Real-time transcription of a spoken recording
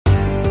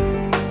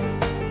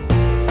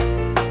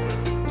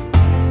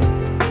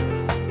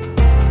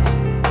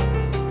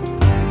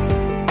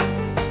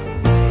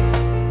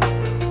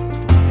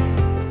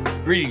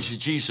Greetings in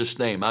Jesus'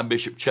 name. I'm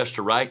Bishop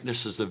Chester Wright, and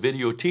this is the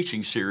video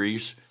teaching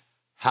series,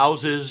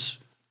 Houses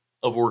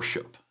of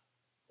Worship,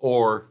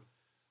 or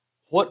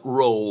what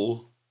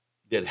role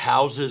did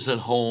houses and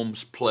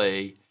homes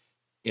play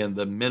in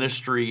the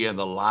ministry and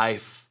the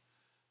life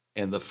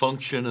and the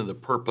function and the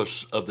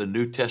purpose of the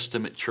New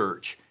Testament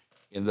church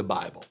in the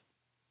Bible?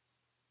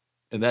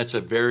 And that's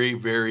a very,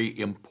 very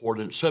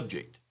important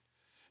subject.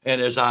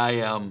 And as I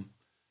am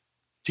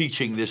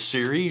teaching this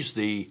series,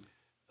 the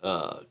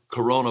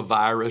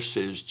coronavirus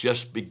is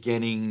just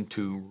beginning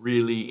to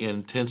really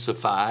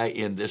intensify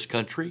in this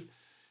country,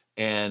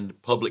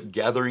 and public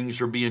gatherings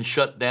are being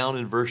shut down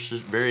in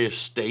various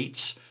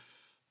states.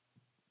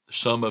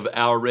 Some have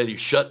already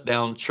shut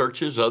down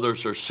churches.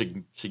 Others are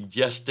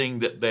suggesting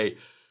that they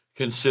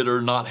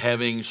consider not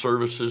having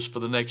services for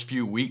the next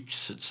few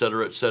weeks, et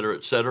cetera, et cetera,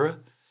 et cetera.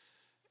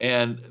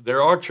 And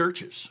there are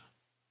churches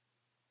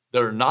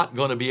that are not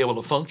going to be able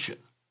to function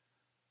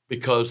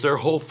because their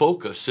whole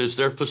focus is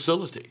their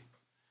facility,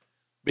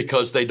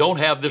 because they don't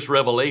have this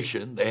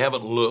revelation, they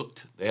haven't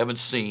looked, they haven't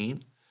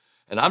seen.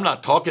 And I'm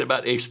not talking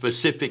about a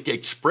specific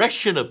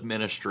expression of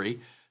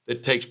ministry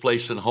that takes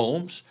place in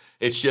homes.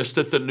 It's just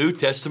that the New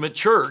Testament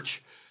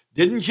church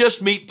didn't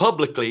just meet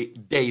publicly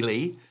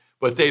daily,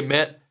 but they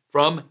met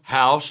from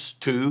house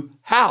to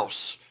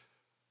house.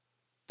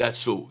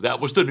 That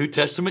was the New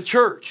Testament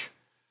church.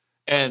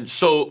 And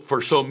so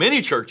for so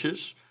many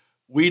churches,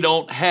 we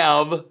don't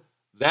have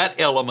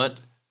that element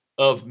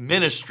of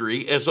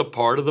ministry as a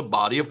part of the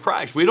body of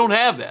Christ. We don't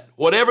have that,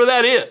 whatever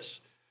that is.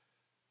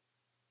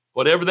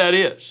 Whatever that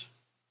is.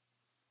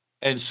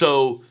 And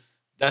so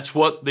that's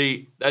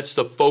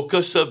the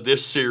focus of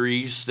this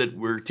series that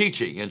we're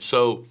teaching. And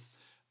so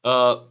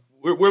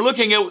we're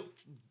looking at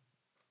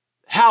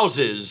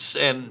houses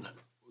and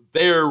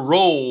their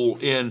role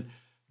in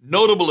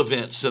notable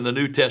events in the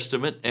New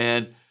Testament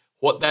and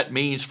what that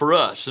means for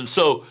us. And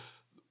so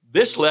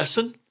this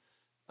lesson,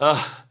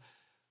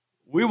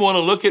 we want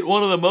to look at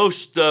one of the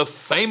most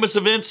famous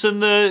events in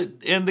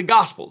the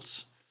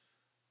Gospels,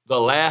 the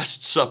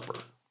Last Supper.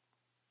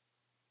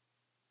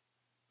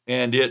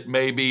 And it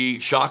may be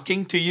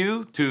shocking to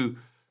you to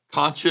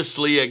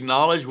consciously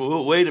acknowledge,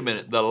 well, wait a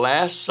minute, the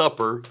Last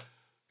Supper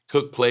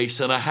took place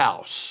in a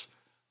house,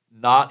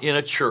 not in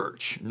a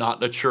church, not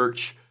in a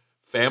church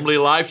family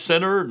life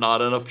center,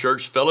 not in a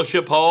church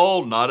fellowship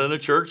hall, not in a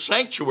church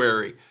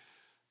sanctuary.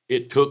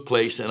 It took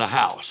place in a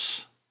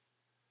house.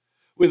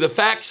 With the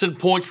facts and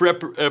points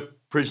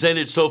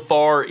presented so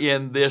far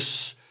in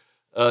this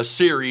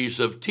series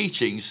of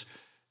teachings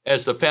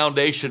as the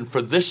foundation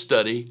for this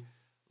study,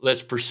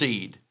 let's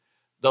proceed.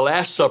 The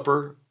Last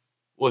Supper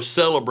was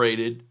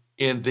celebrated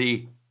in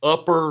the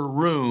upper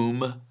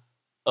room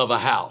of a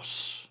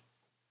house.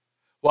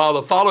 While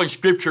the following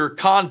scriptural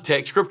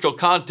context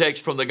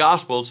from the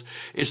Gospels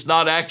is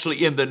not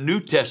actually in the New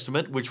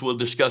Testament, which we'll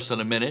discuss in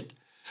a minute,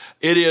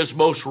 it is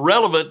most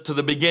relevant to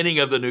the beginning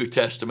of the New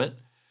Testament,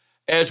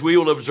 as we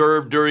will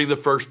observe during the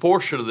first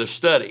portion of this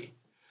study.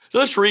 So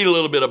let's read a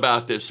little bit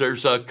about this.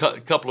 There's a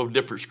couple of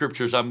different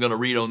scriptures I'm going to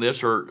read on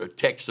this, or a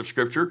text of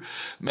scripture.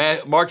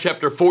 Mark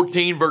chapter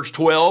 14, verse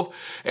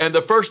 12. And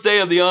the first day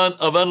of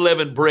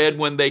unleavened bread,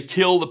 when they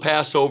killed the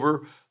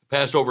Passover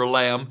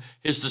lamb,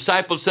 his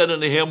disciples said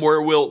unto him,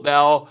 Where wilt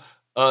thou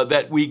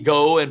that we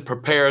go and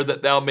prepare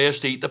that thou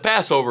mayest eat the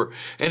Passover?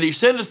 And he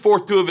sendeth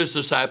forth two of his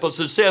disciples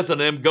and saith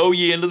unto them, Go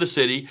ye into the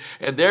city,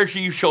 and there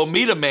you shall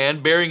meet a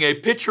man bearing a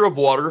pitcher of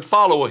water,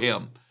 follow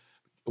him.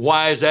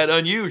 Why is that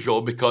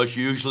unusual? Because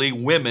usually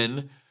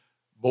women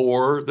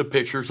bore the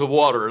pitchers of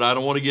water, and I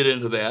don't want to get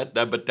into that,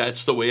 but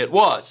that's the way it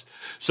was.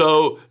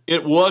 So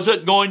it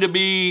wasn't going to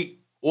be,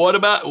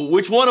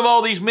 which one of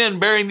all these men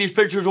bearing these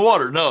pitchers of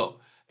water? No.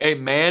 A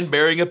man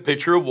bearing a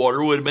pitcher of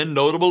water would have been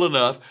notable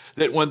enough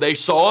that when they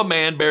saw a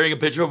man bearing a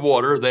pitcher of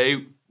water,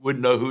 they would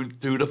know who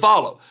to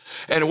follow.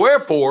 And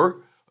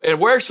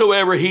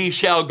wheresoever he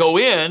shall go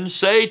in,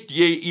 say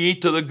ye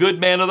to the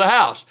good man of the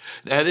house.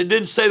 Now, it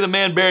didn't say the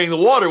man bearing the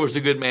water was the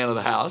good man of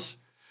the house,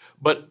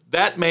 but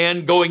that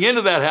man going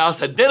into that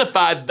house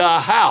identified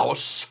the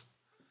house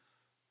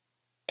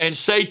and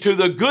say to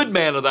the good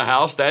man of the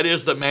house, that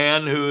is the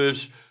man who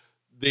is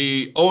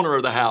the owner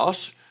of the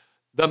house,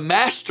 the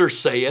master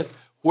saith,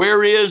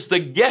 Where is the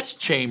guest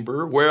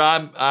chamber where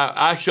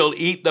I shall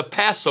eat the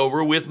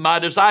Passover with my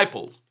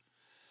disciples?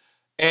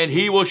 And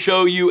he will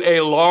show you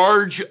a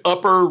large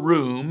upper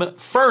room,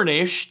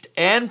 furnished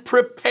and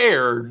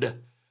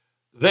prepared.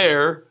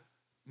 There,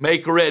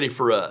 make ready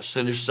for us.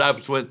 And his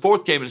disciples went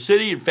forth, came in the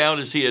city, and found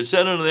as he had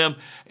said unto them,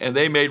 and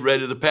they made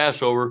ready the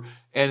Passover.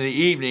 And in the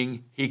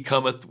evening he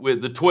cometh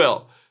with the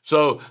 12.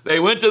 So they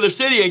went to the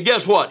city, and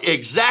guess what?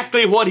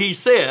 Exactly what he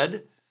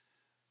said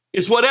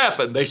is what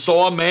happened. They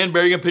saw a man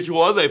bearing a pitcher of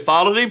water. They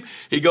followed him.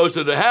 He goes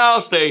to the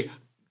house. They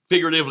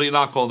figuratively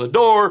knock on the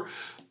door,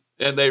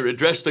 and they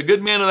address the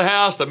good man of the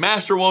house. The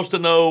master wants to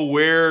know,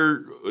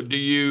 where do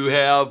you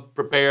have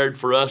prepared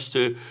for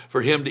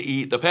him to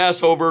eat the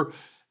Passover?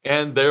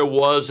 And there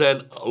was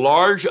a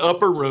large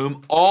upper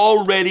room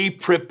already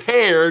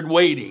prepared,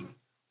 waiting.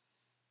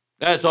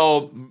 That's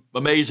all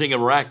amazing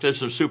and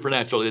miraculous and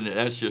supernatural, isn't it?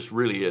 That's just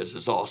really is.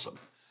 It's awesome.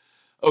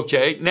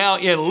 Okay, now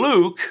in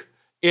Luke,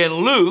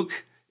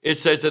 it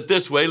says it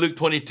this way, Luke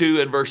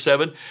 22 and verse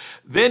 7,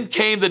 then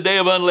came the day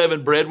of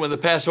unleavened bread when the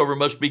Passover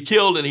must be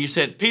killed, and he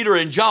sent Peter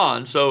and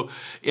John. So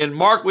in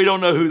Mark, we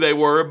don't know who they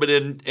were, but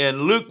in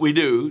Luke, we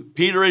do.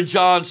 Peter and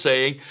John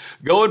saying,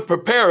 go and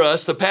prepare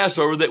us the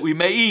Passover that we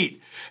may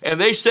eat.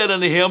 And they said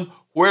unto him,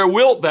 where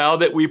wilt thou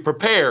that we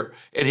prepare?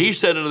 And he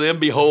said unto them,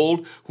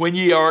 behold, when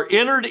ye are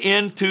entered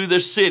into the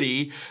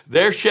city,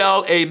 there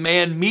shall a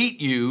man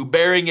meet you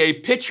bearing a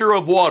pitcher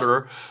of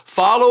water.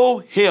 Follow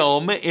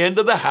him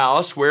into the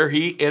house where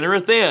he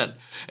entereth in.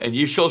 And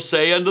ye shall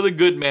say unto the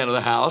good man of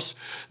the house,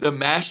 the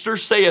master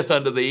saith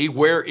unto thee,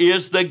 where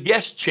is the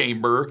guest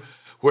chamber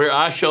where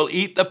I shall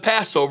eat the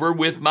Passover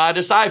with my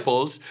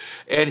disciples?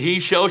 And he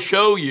shall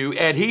show you,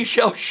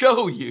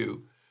 The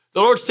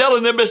Lord's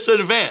telling them this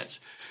in advance.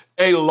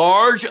 A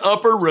large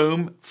upper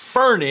room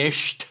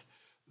furnished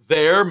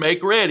there,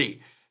 make ready.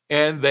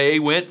 And they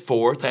went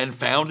forth and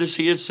found as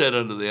he had said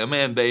unto them,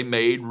 and they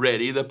made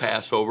ready the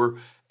Passover.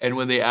 And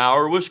when the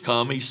hour was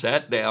come, he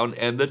sat down,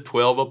 and the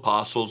 12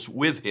 apostles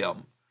with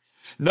him.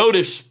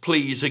 Notice,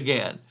 please,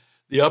 again,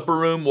 the upper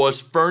room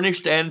was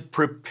furnished and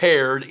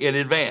prepared in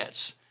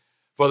advance.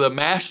 For the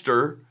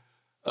master,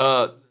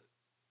 the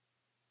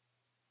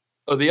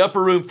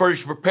upper room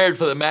furnished and prepared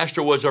for the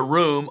master was a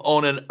room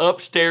on an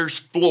upstairs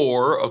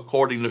floor,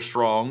 according to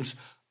Strong's,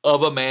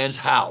 of a man's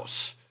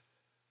house.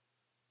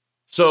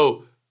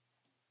 So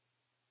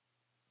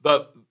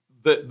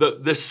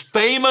this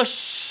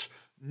famous,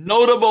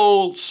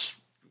 notable,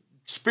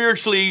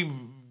 spiritually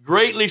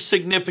greatly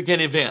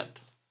significant event,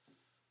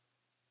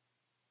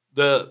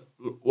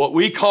 what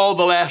we call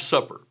the Last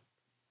Supper,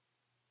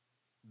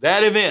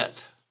 that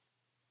event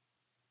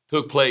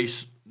took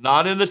place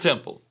not in the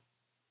temple,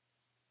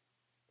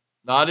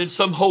 not in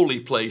some holy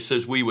place,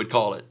 as we would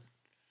call it,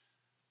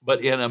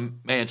 but in a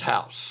man's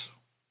house.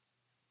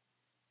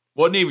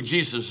 Wasn't even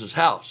Jesus'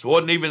 house.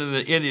 Wasn't even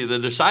in any of the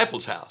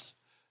disciples' house.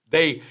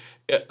 They,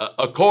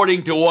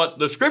 according to what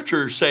the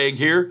scripture is saying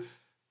here,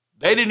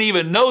 they didn't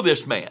even know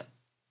this man.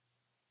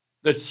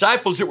 The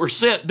disciples that were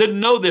sent didn't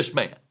know this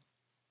man.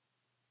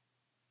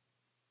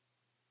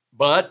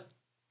 But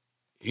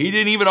he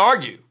didn't even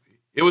argue.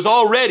 It was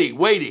already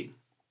waiting.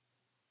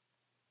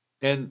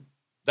 And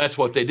that's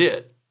what they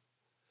did.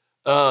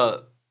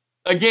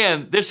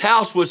 Again, this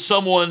house was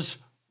someone's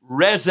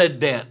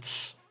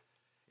residence.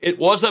 It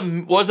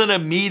wasn't a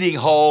meeting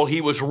hall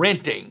he was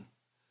renting.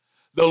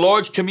 The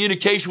Lord's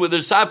communication with the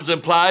disciples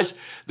implies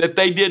that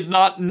they did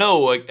not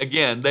know,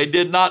 again, they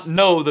did not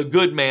know the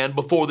good man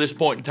before this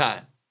point in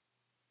time.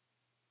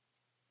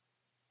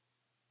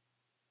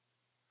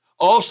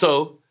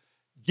 Also,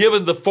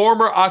 given the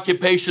former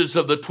occupations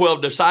of the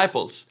 12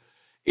 disciples,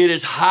 it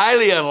is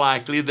highly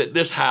unlikely that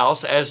this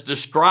house, as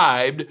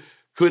described,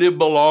 could have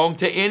belonged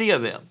to any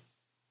of them.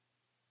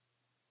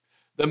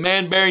 The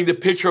man bearing the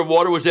pitcher of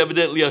water was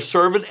evidently a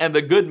servant, and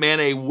the good man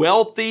a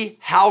wealthy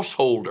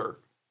householder,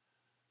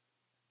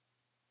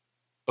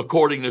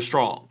 according to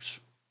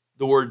Strong's.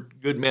 The word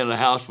good man in the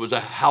house was a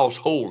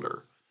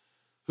householder,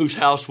 whose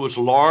house was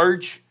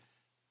large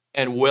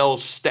and well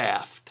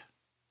staffed.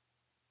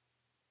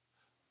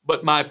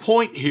 But my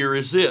point here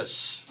is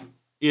this.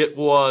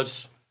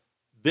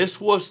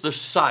 This was the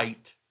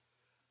site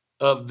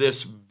of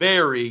this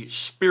very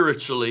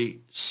spiritually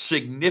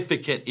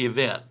significant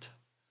event.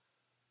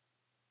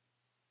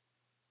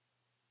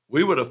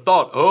 We would have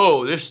thought,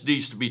 oh, this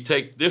needs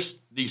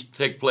to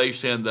take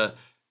place in the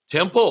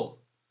temple.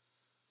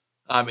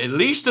 At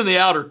least in the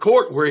outer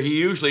court where he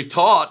usually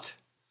taught,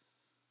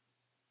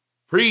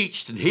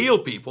 preached, and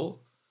healed people.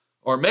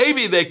 Or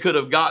maybe they could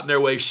have gotten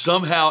their way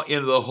somehow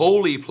into the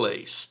holy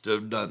place to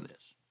have done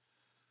this.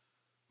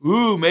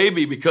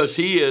 Maybe because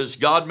he is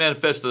God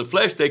manifested in the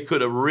flesh, they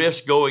could have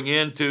risked going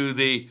into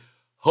the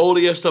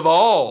holiest of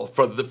all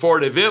for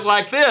an event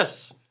like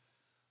this.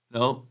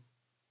 No.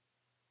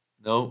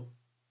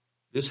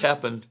 This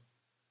happened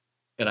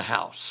in a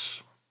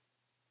house.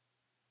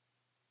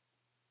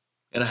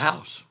 In a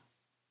house.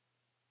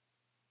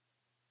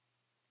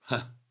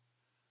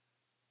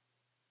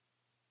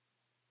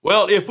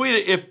 Well,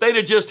 if they'd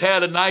have just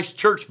had a nice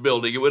church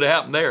building, it would have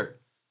happened there.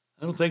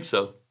 I don't think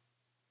so.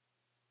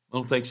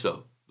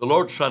 The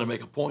Lord's trying to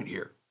make a point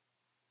here.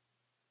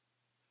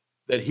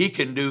 That he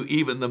can do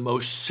even the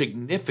most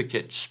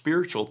significant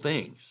spiritual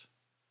things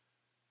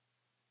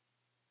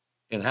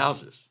in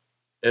houses,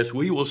 as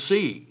we will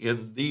see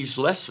in these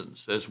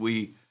lessons as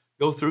we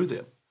go through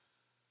them.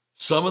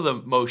 Some of the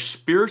most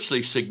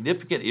spiritually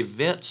significant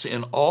events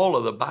in all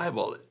of the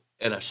Bible,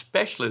 and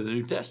especially the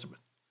New Testament,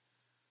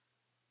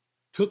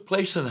 took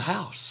place in a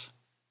house.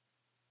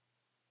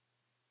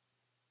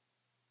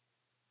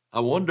 I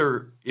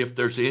wonder if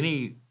there's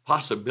any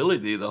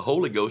possibility the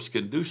Holy Ghost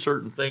can do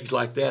certain things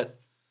like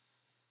that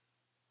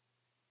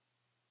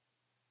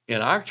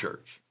in our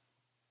church.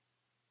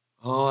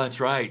 Oh, that's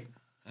right.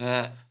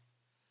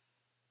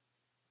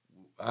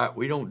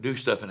 We don't do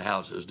stuff in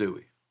houses, do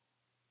we?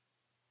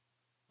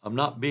 I'm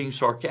not being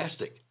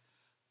sarcastic.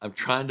 I'm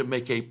trying to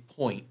make a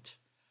point.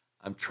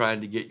 I'm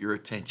trying to get your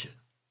attention.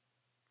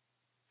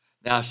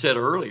 Now, I said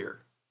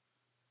earlier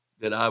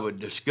that I would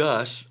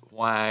discuss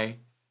why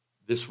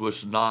this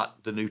was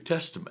not the New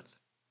Testament.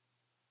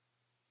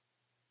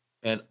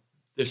 And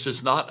this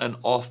is not an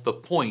off the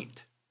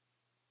point.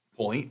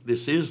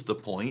 This is the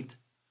point.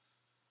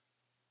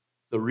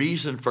 The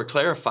reason for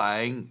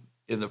clarifying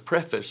in the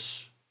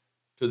preface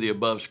to the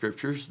above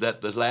scriptures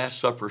that the Last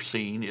Supper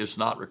scene is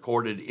not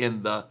recorded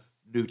in the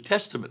New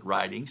Testament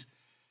writings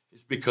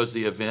is because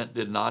the event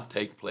did not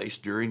take place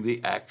during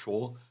the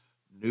actual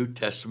New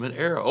Testament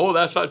era. Oh,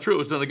 that's not true. It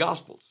was in the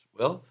Gospels.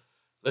 Well,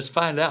 let's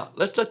find out.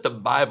 Let's let the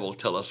Bible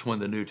tell us when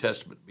the New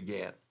Testament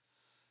began.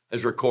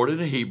 As recorded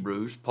in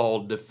Hebrews,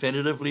 Paul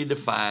definitively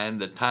defined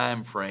the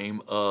time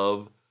frame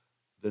of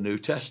the New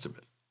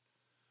Testament.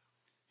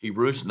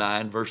 Hebrews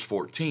 9, verse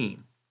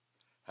 14.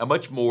 How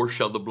much more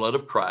shall the blood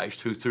of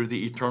Christ, who through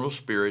the eternal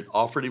Spirit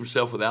offered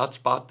himself without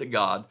spot to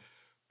God,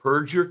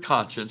 purge your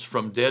conscience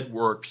from dead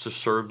works to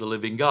serve the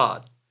living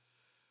God?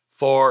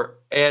 For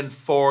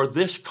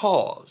this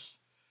cause,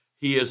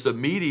 he is the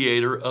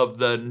mediator of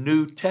the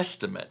New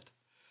Testament,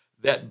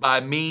 that by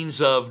means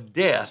of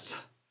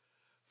death,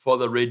 for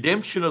the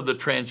redemption of the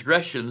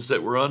transgressions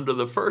that were under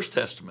the first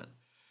testament,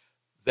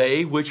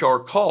 they which are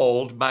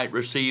called might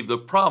receive the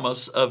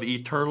promise of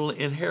eternal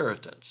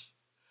inheritance.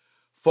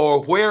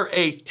 For where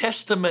a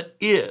testament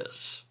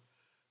is,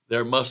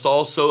 there must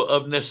also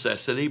of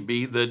necessity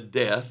be the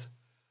death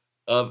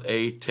of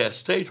a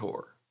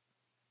testator.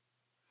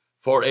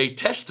 For a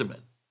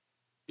testament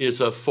is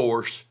a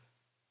force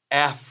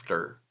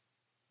after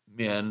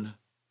men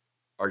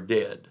are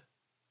dead.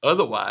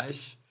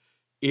 Otherwise,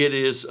 it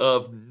is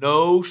of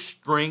no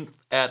strength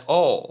at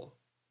all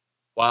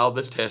while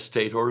the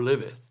testator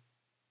liveth.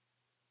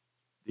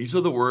 These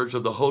are the words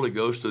of the Holy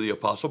Ghost to the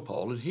Apostle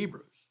Paul in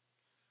Hebrews.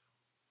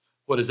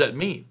 What does that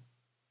mean?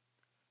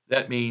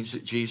 That means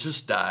that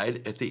Jesus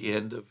died at the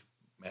end of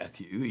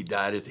Matthew. He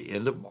died at the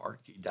end of Mark.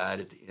 He died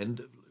at the end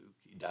of Luke.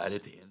 He died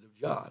at the end of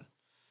John,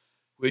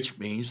 which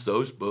means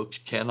those books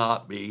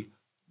cannot be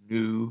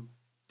New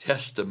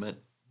Testament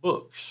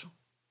books.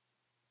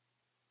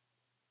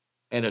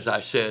 And as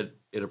I said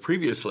in a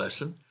previous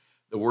lesson,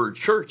 the word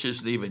church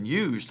isn't even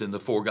used in the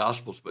four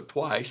Gospels but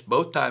twice,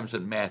 both times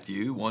in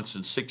Matthew, once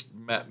in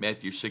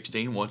Matthew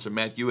 16, once in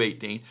Matthew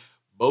 18,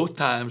 both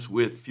times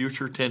with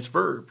future tense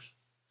verbs.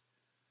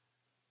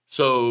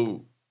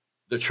 So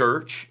the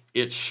church,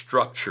 its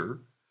structure,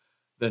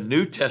 the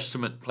New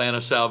Testament plan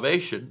of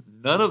salvation,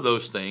 none of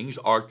those things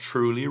are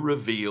truly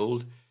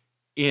revealed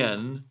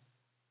in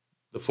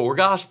the four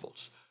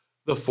Gospels.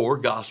 The four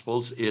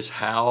Gospels is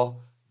how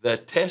the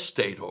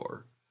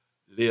testator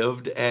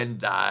lived and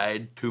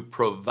died to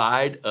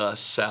provide us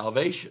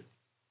salvation.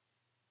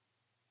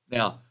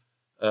 Now,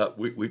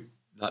 we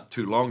not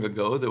too long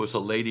ago, there was a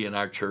lady in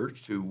our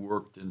church who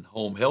worked in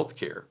home health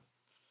care,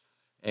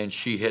 and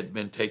she had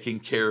been taking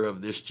care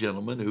of this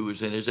gentleman who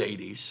was in his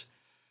 80s,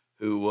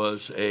 who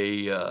was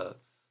a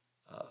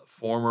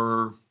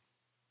former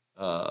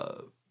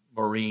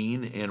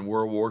Marine in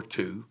World War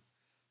II.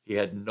 He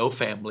had no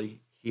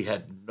family. He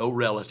had no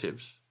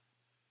relatives.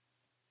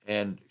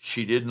 And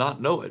she did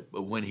not know it,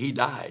 but when he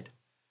died,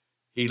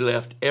 he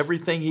left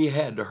everything he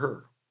had to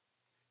her.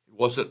 It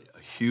wasn't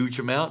a huge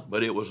amount,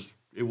 but it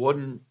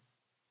wasn't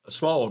a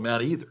small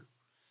amount either.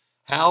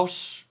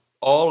 House,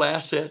 all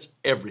assets,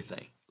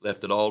 everything,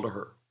 left it all to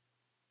her.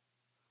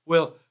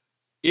 Well,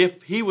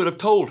 if he would have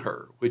told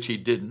her, which he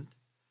didn't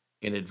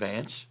in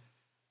advance,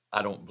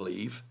 I don't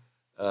believe,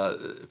 as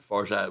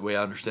far as the way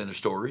I understand the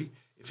story,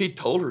 if he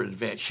told her in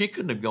advance, she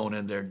couldn't have gone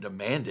in there and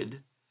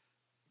demanded,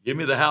 give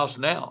me the house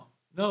now.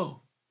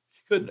 No,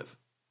 she couldn't have.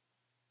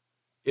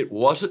 It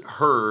wasn't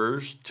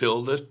hers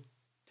till the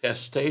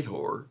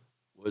testator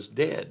was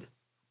dead.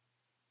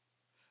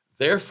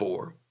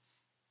 Therefore,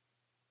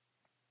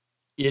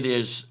 it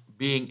is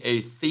being a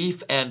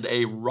thief and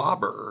a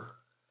robber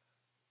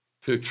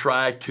to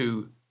try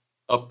to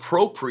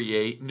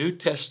appropriate New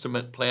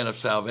Testament plan of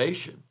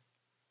salvation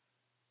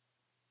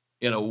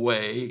in a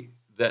way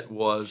that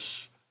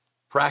was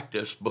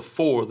practiced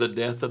before the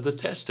death of the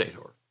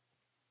testator.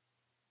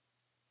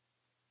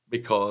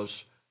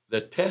 Because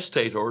the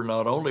testator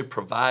not only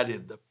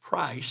provided the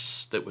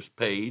price that was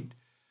paid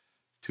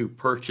to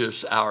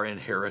purchase our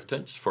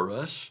inheritance for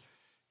us,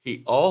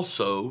 he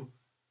also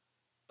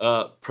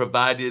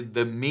provided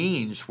the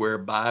means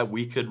whereby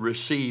we could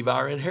receive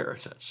our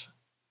inheritance.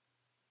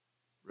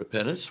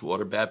 Repentance,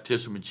 water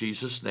baptism in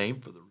Jesus'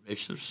 name for the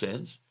remission of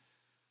sins,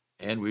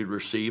 and we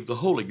receive the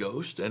Holy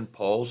Ghost. And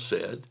Paul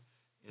said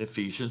in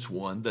Ephesians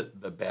 1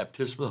 that the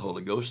baptism of the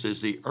Holy Ghost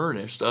is the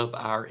earnest of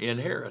our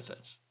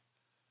inheritance.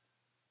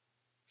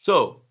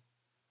 So,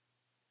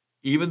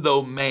 even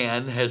though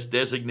man has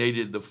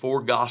designated the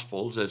four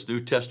Gospels as New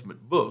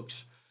Testament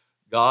books,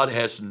 God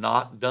has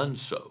not done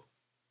so.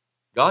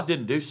 God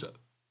didn't do so.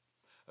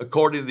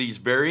 According to these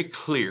very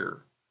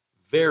clear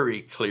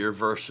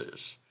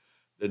verses,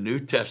 the New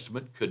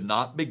Testament could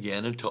not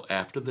begin until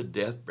after the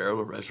death,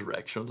 burial, and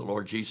resurrection of the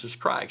Lord Jesus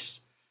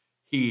Christ.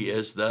 He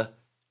is the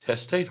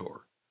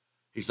testator.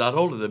 He's not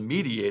only the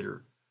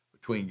mediator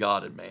between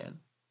God and man.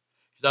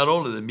 He's not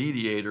only the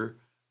mediator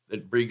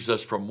that brings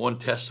us from one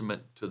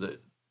testament to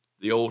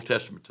the Old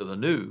Testament to the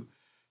New.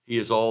 He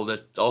is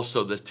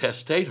also the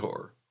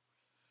testator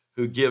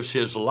who gives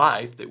his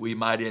life that we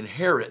might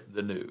inherit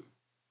the new.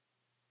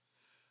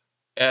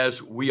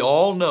 As we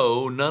all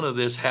know, none of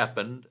this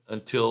happened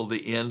until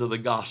the end of the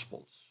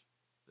Gospels.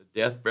 The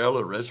death, burial,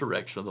 and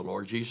resurrection of the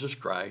Lord Jesus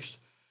Christ,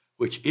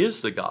 which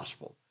is the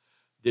gospel,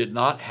 did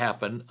not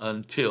happen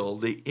until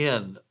the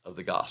end of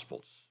the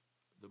Gospels,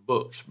 the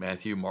books,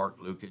 Matthew, Mark,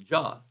 Luke, and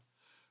John.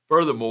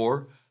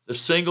 Furthermore, the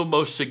single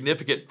most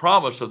significant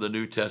promise of the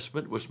New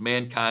Testament was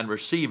mankind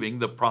receiving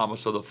the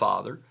promise of the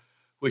Father,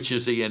 which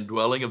is the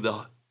indwelling of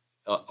the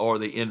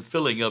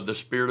infilling of the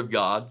Spirit of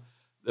God,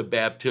 the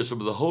baptism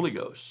of the Holy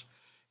Ghost.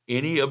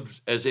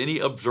 As any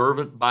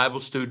observant Bible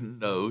student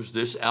knows,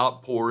 this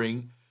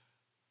outpouring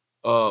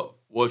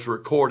was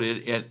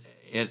recorded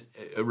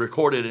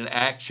in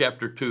Acts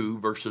chapter 2,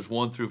 verses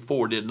 1 through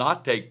 4, did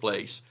not take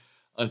place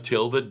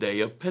until the day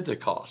of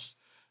Pentecost,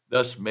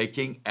 thus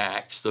making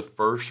Acts the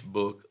first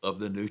book of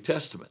the New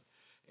Testament.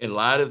 In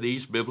light of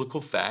these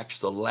biblical facts,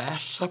 the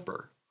Last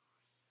Supper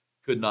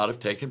could not have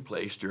taken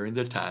place during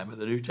the time of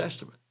the New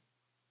Testament.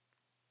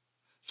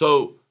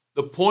 So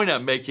the point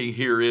I'm making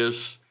here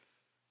is,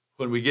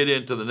 when we get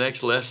into the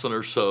next lesson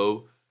or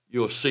so,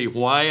 you'll see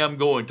why I'm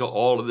going to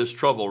all of this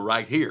trouble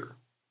right here.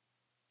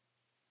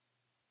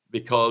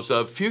 Because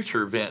of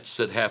future events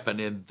that happen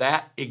in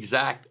that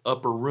exact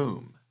upper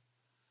room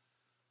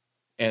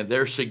and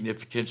their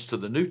significance to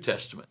the New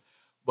Testament.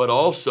 But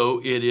also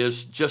it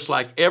is just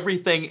like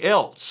everything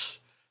else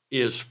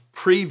is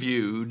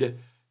previewed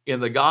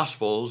in the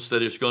Gospels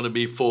that is going to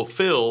be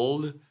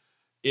fulfilled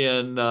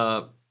in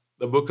the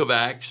book of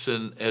Acts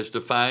and as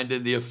defined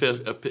in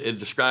and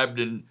described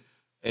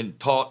and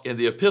taught in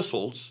the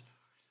epistles.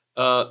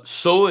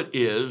 So it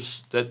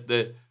is that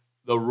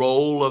the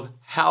role of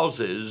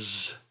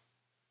houses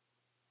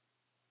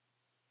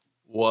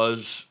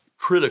was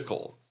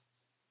critical.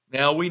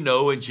 Now we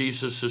know in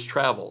Jesus'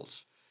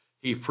 travels,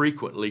 he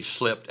frequently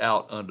slept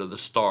out under the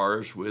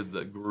stars with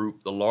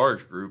the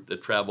large group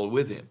that traveled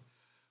with him.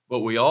 But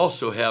we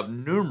also have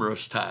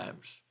numerous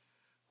times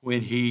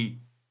when he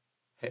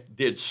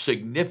did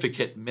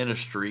significant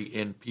ministry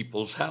in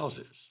people's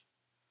houses,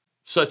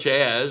 such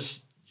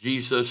as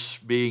Jesus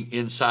being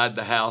inside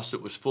the house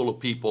that was full of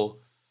people,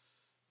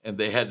 and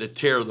they had to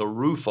tear the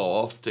roof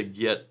off to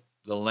get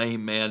the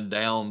lame man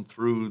down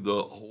through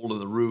the hole in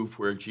the roof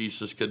where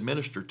Jesus could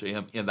minister to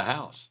him in the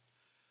house.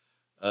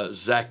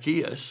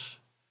 Zacchaeus,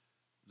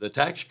 the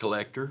tax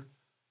collector,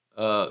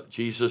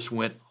 Jesus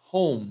went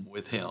home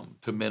with him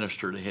to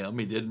minister to him.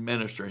 He didn't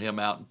minister to him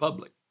out in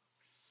public.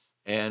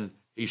 And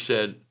he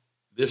said,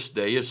 this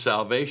day is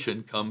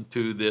salvation come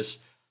to this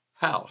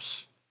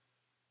house.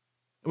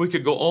 And we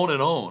could go on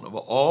and on of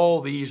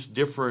all these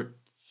different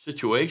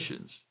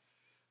situations.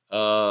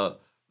 Look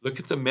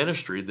at the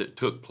ministry that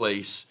took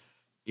place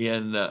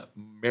in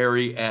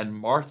Mary and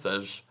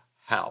Martha's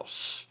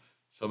house.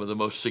 Some of the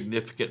most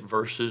significant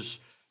verses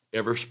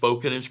ever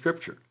spoken in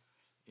Scripture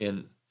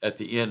at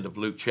the end of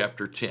Luke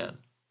chapter 10.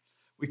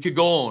 We could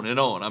go on and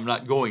on. I'm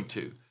not going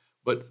to.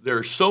 But there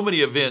are so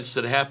many events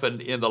that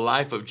happened in the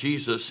life of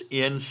Jesus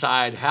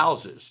inside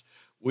houses.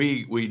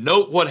 We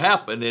note what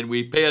happened and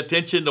we pay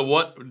attention to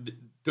what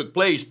took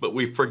place, but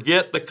we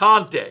forget the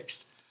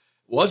context.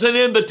 It wasn't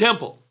in the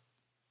temple.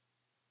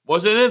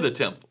 Wasn't in the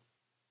temple.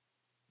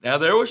 Now,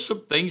 there were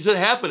some things that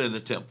happened in the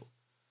temple,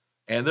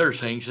 and there's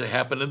things that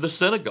happened in the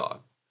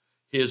synagogue.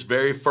 His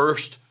very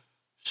first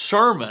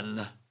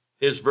sermon,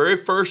 his very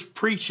first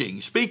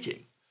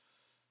speaking,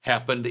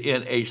 happened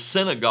in a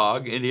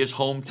synagogue in his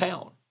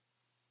hometown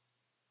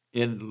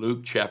in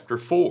Luke chapter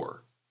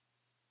 4.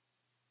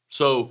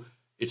 So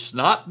it's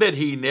not that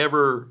he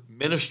never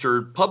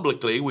ministered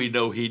publicly. We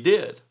know he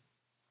did.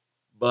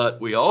 But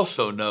we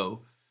also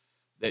know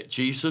that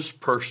Jesus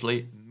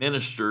personally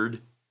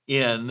ministered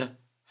in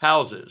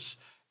houses,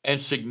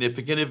 and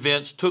significant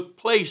events took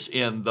place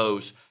in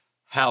those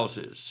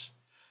houses.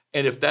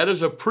 And if that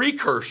is a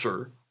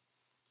precursor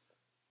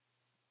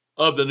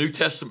of the New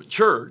Testament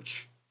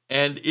church,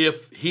 and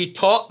if he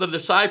taught the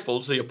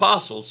disciples, the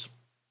apostles,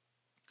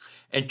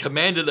 and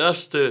commanded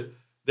them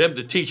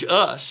to teach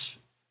us,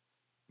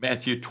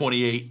 Matthew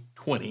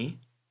 28:20,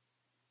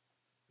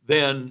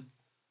 then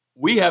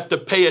we have to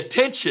pay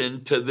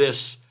attention to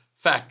this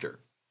factor.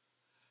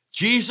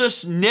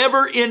 Jesus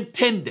never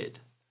intended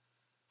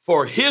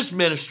for his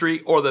ministry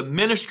or the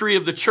ministry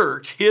of the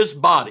church, his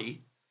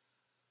body,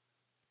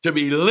 to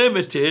be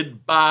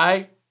limited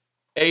by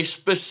a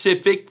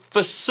specific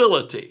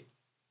facility.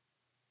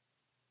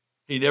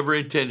 He never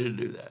intended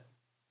to do that.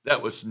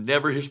 That was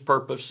never his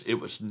purpose. It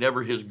was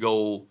never his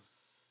goal.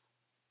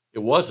 It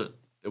wasn't.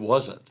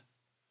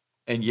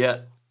 And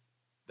yet,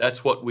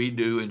 that's what we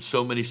do in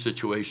so many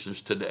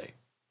situations today.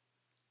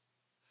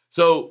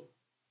 So,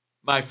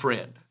 my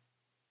friend,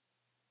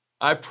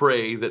 I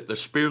pray that the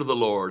Spirit of the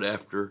Lord,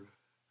 after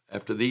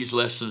these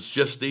lessons,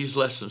 just these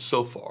lessons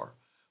so far,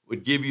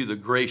 would give you the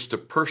grace to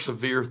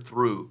persevere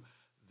through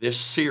this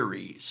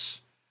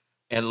series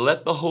and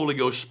let the Holy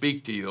Ghost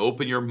speak to you.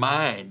 Open your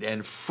mind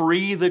and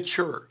free the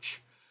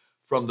church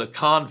from the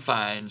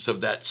confines of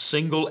that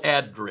single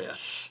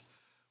address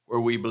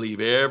where we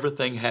believe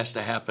everything has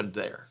to happen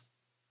there.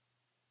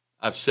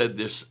 I've said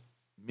this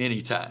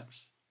many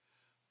times.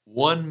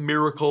 One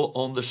miracle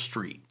on the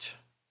street,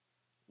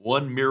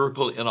 one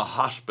miracle in a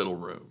hospital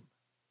room,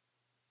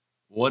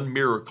 one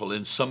miracle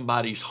in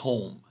somebody's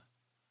home,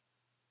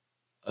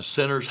 a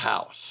sinner's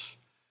house,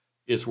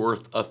 is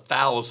worth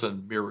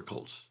 1,000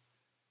 miracles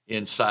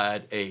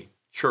inside a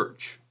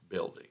church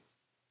building.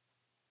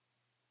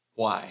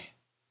 Why?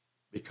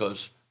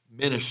 Because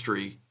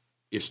ministry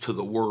is to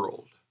the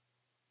world.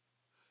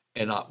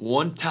 And not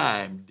one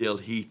time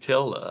did he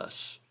tell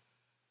us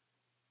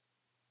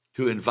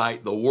to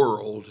invite the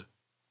world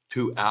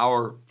to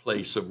our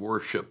place of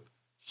worship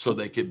so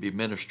they could be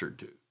ministered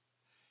to.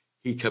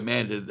 He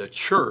commanded the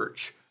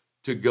church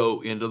to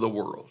go into the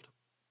world.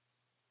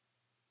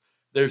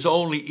 There's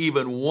only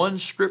even one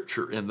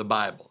scripture in the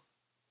Bible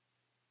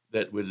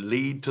that would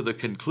lead to the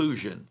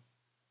conclusion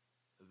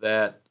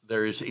that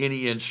there is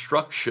any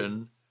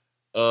instruction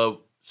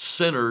of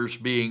sinners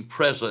being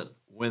present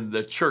when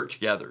the church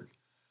gathered.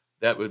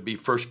 That would be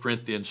 1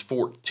 Corinthians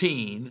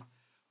 14,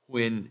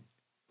 when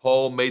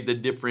Paul made the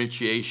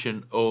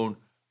differentiation on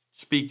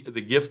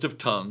the gift of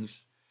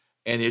tongues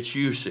and its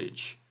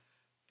usage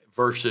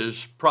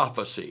versus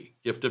prophecy,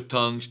 gift of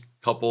tongues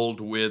coupled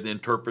with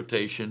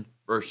interpretation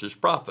versus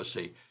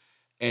prophecy.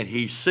 And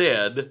he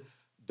said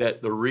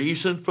that the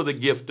reason for the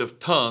gift of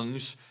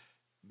tongues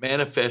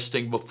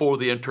manifesting before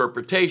the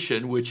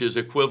interpretation, which is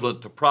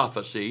equivalent to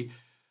prophecy,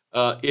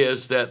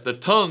 is that the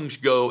tongues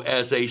go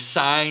as a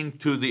sign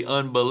to the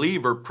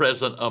unbeliever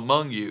present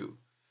among you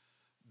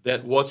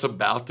that what's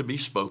about to be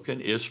spoken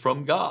is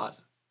from God.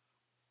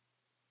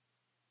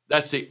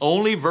 That's the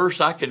only verse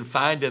I can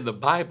find in the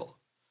Bible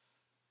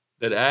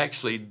that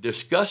actually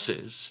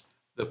discusses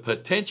the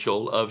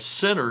potential of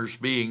sinners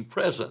being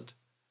present,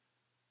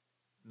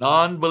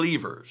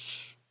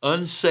 non-believers,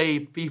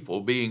 unsaved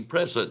people being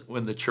present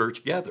when the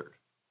church gathered.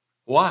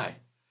 Why?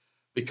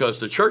 Because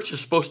the church is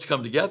supposed to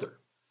come together.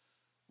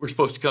 We're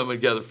supposed to come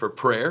together for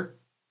prayer,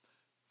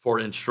 for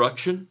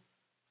instruction,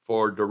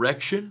 for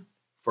direction,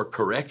 for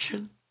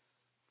correction,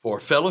 for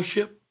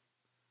fellowship,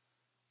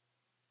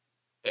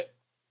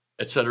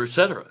 etc.,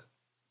 etc.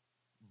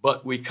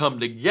 But we come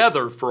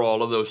together for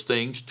all of those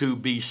things to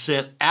be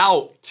sent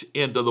out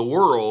into the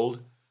world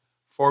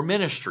for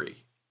ministry.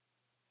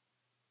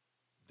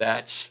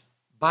 That's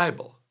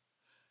Bible.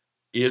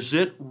 Is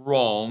it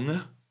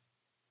wrong?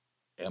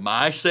 Am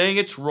I saying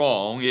it's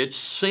wrong? It's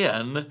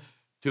sin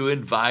to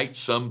invite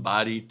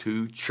somebody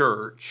to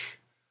church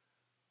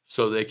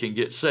so they can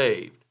get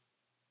saved?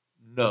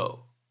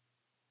 No.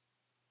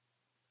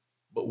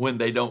 But when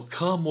they don't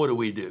come, what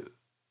do?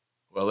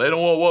 Well, they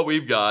don't want what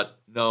we've got.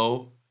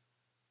 No.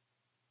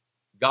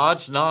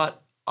 God's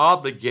not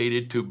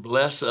obligated to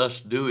bless us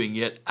doing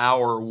it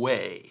our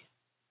way.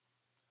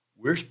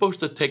 We're supposed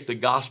to take the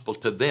gospel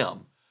to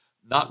them,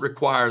 not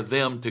require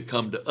them to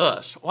come to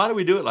us. Why do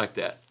we do it like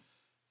that?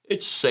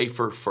 It's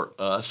safer for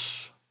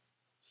us.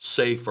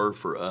 Safer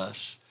for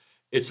us.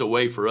 It's a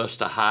way for us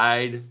to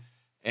hide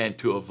and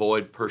to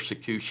avoid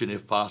persecution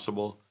if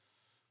possible.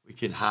 We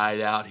can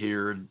hide out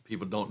here and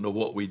people don't know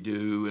what we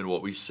do and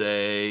what we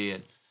say.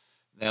 And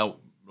now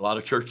a lot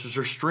of churches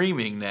are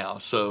streaming now,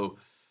 so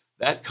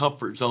that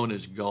comfort zone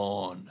is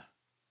gone.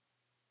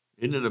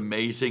 Isn't it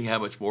amazing how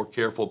much more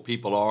careful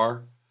people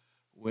are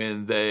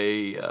when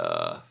they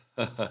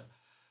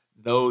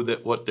know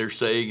that what they're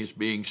saying is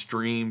being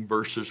streamed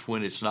versus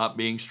when it's not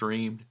being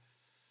streamed?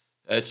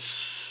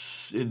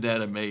 Isn't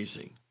that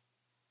amazing?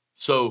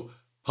 So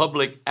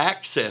public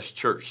access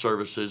church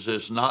services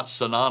is not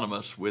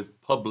synonymous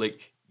with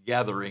public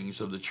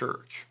gatherings of the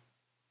church.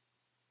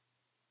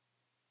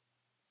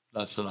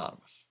 Not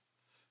synonymous.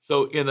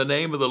 So in the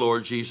name of the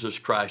Lord Jesus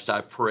Christ,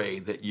 I pray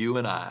that you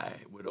and I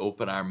would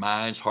open our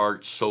minds,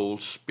 hearts,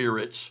 souls,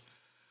 spirits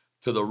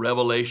to the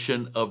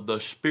revelation of the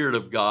Spirit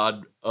of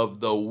God, of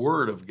the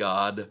Word of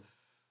God,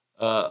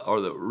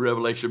 or the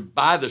revelation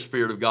by the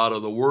Spirit of God,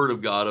 of the Word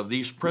of God, of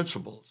these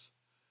principles,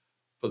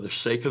 for the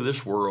sake of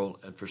this world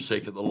and for the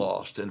sake of the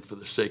lost and for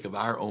the sake of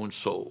our own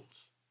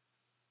souls.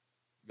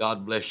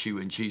 God bless you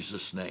in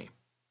Jesus' name.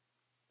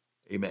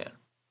 Amen.